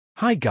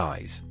Hi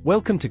guys,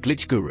 welcome to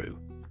Glitch Guru.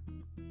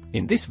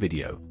 In this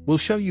video, we'll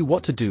show you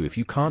what to do if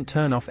you can't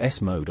turn off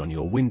S mode on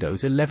your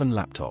Windows 11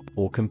 laptop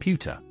or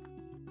computer.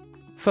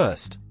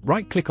 First,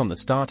 right-click on the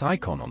Start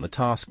icon on the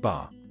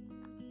taskbar.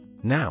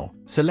 Now,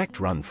 select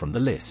Run from the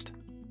list.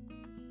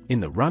 In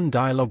the Run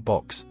dialog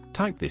box,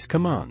 type this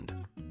command.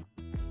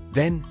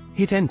 Then,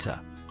 hit Enter.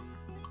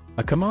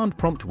 A command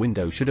prompt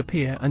window should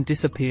appear and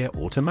disappear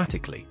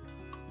automatically.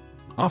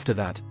 After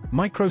that,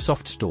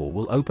 Microsoft Store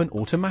will open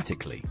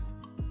automatically.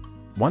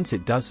 Once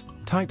it does,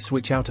 type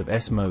Switch out of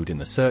S mode in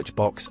the search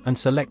box and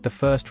select the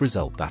first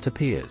result that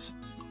appears.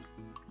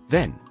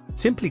 Then,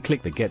 simply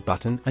click the Get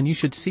button and you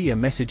should see a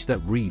message that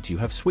reads you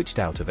have switched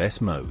out of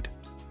S mode.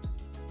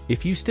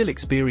 If you still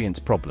experience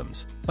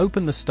problems,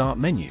 open the Start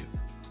menu.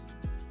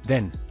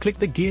 Then, click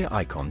the gear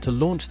icon to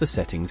launch the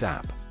Settings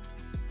app.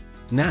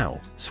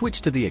 Now,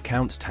 switch to the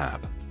Accounts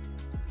tab.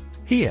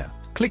 Here,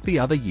 click the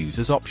Other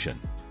Users option.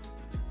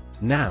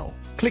 Now,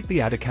 click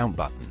the Add Account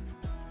button.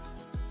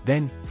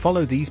 Then,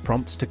 follow these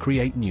prompts to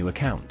create new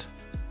account.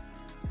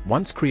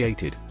 Once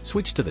created,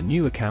 switch to the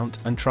new account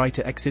and try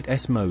to exit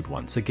S mode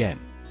once again.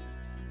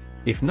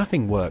 If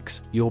nothing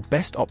works, your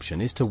best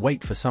option is to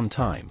wait for some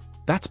time.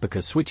 That's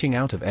because switching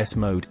out of S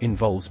mode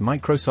involves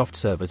Microsoft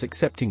servers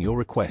accepting your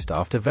request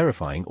after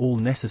verifying all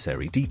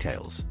necessary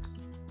details.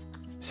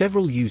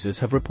 Several users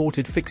have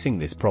reported fixing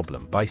this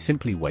problem by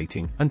simply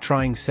waiting and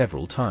trying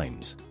several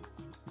times.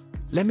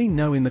 Let me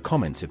know in the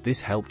comments if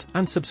this helped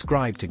and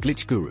subscribe to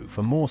Glitch Guru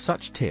for more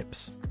such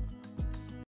tips.